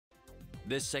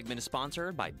This segment is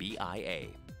sponsored by BIA.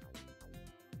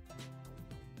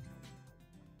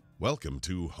 Welcome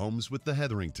to Homes with the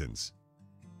Hetheringtons.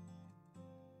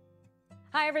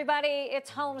 Hi everybody, it's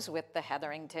Homes with the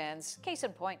Hetheringtons. Case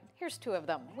in point, here's two of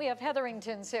them. We have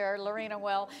Hetheringtons here, Lorena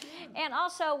Will, and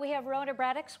also we have Rona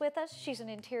Braddock's with us. She's an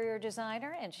interior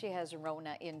designer and she has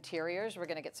Rona Interiors. We're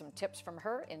gonna get some tips from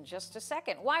her in just a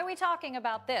second. Why are we talking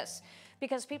about this?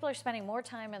 Because people are spending more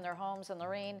time in their homes, and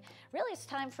Lorene, really it's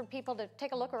time for people to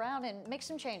take a look around and make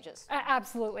some changes.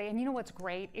 Absolutely, and you know what's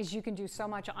great is you can do so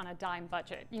much on a dime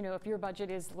budget. You know, if your budget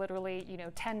is literally,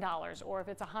 $10, or if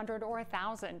it's $100 or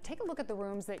 $1,000, take a look at the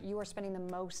rooms that you are spending the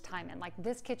most time in. Like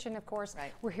this kitchen, of course,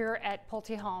 right. We're here at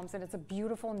Pulte Homes, and it's a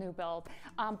beautiful new build.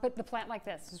 But the plant like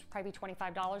this is probably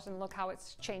 $25, and look how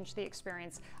it's changed the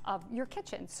experience of your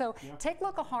kitchen. So take a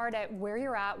look hard at where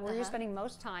you're at, where you're spending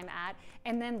most time at,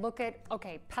 and then look at,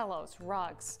 okay, pillows,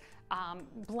 rugs,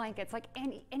 blankets, like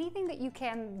anything that you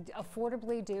can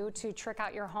affordably do to trick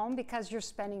out your home, because you're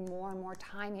spending more and more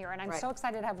time here. And I'm so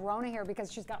excited to have Rona here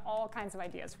because she's got all kinds of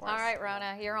ideas for us. All right,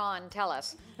 Rona, you're on. Tell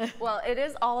us. Well, it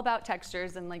is all about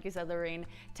textures, and like you said, Lorene,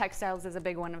 textiles is a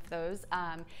big one of those.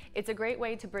 It's a great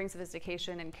way to bring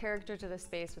sophistication and character to the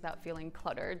space without feeling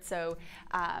cluttered. So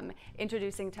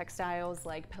introducing textiles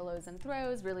like pillows and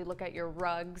throws, really look at your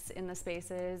rugs in the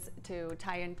spaces to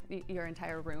tie in your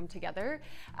entire room together.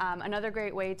 Another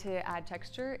great way to add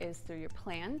texture is through your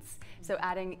plants. So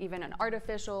adding even an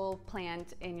artificial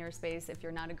plant in your space, if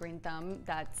you're not a green thumb,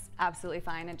 that's absolutely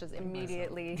fine. And just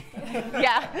immediately,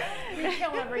 We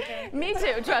kill everything. Me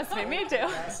too, trust me, me too.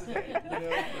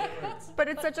 But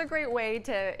it's such a great way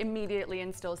to immediately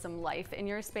instill some life in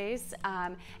your space.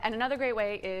 And another great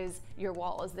way is your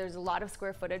walls. There's a lot of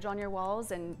square footage on your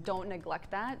walls, and don't neglect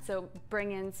that. So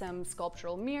bring in some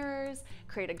sculptural mirrors,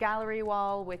 create a gallery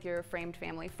wall with your framed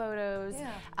family photos.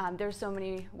 There's so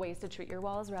many ways to treat your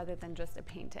walls rather than just a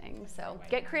painting. So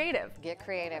get creative. Get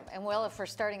creative. And Will, if we're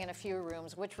starting in a few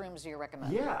rooms, which rooms do you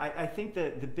recommend? Yeah, I think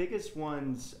that the biggest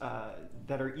ones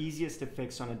that are easiest to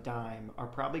fix on a dime are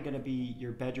probably going to be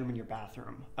your bedroom and your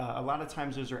bathroom. A lot of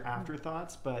times those are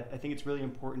afterthoughts, but I think it's really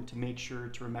important to make sure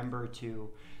to remember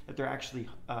that they're actually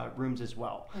rooms as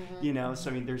well. So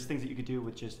I mean, there's things that you could do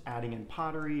with just adding in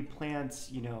pottery, plants,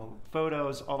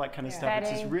 photos, all that kind of stuff. Bedding.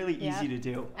 It's just really easy to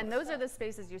do. And those are the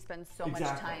spaces you spend so much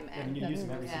time in. And you use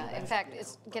them every single day. In fact,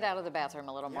 get out of the bathroom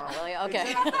a little more, will you?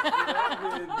 Okay.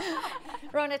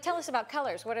 Rona, tell us about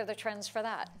colors. What are the trends for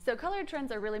that? So color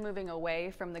trends are really moving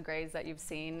away from the grays that you've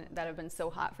seen that have been so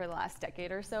hot for the last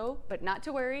decade or so, but not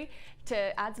to worry.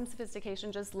 To add some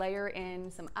sophistication, just layer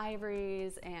in some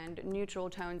ivories and neutral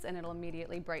tones, and it'll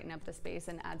immediately brighten up the space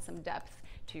and add some depth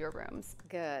to your rooms.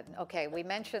 Good. Okay, we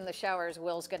mentioned the showers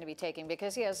Will's going to be taking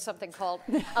because he has something called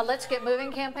a Let's Get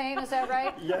Moving campaign. Is that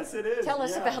right? Yes, it is. Tell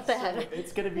us about that. So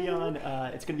it's going to be on.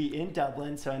 It's going to be in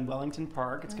Dublin, so in Wellington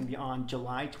Park. It's going to be on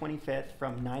July 25th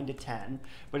from 9 to 10.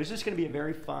 But it's just going to be a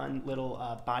very fun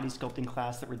little body sculpting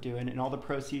class that we're doing, and all the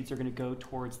proceeds are going to go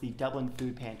towards the Dublin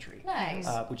Food Pantry. Nice.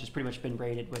 Which has pretty much been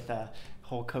rated with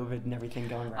whole COVID and everything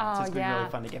going around. So it's been really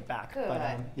fun to get back. Good.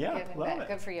 But love it.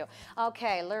 Good for you.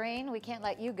 Okay, Lorene, we can't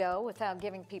let you go without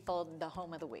giving people the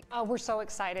home of the week. Oh, we're so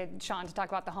excited, Sean, to talk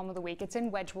about the home of the week. It's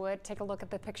in Wedgwood. Take a look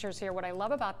at the pictures here. What I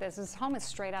love about this home is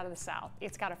straight out of the South.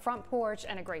 It's got a front porch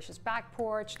and a gracious back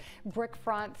porch, brick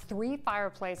front, 3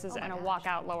 fireplaces, and a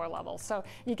walkout lower level. So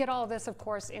you get all of this, of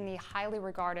course, in the highly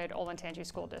regarded Olentangy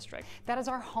School District. That is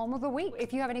our home of the week.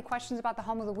 If you have any questions about the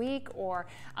home of the week, or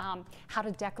how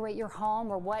to decorate your home,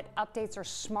 or what updates are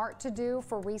smart to do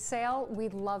for resale,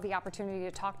 we'd love the opportunity to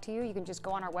talk to you. You can just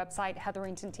go on our website,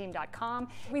 hetheringtonteam.com.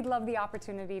 We'd love the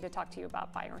opportunity to talk to you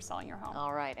about buying or selling your home.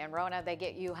 All right, and Rona, they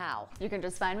get you how? You can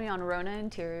just find me on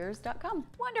ronainteriors.com.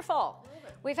 Wonderful.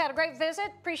 We've had a great visit.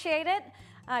 Appreciate it.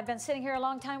 I've been sitting here a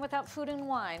long time without food and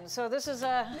wine, so this is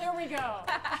a... There we go.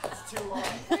 It's too long.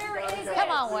 Where is it?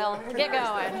 Come on, Will. Get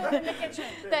going. In the kitchen.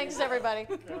 Thanks, everybody.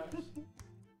 Gosh.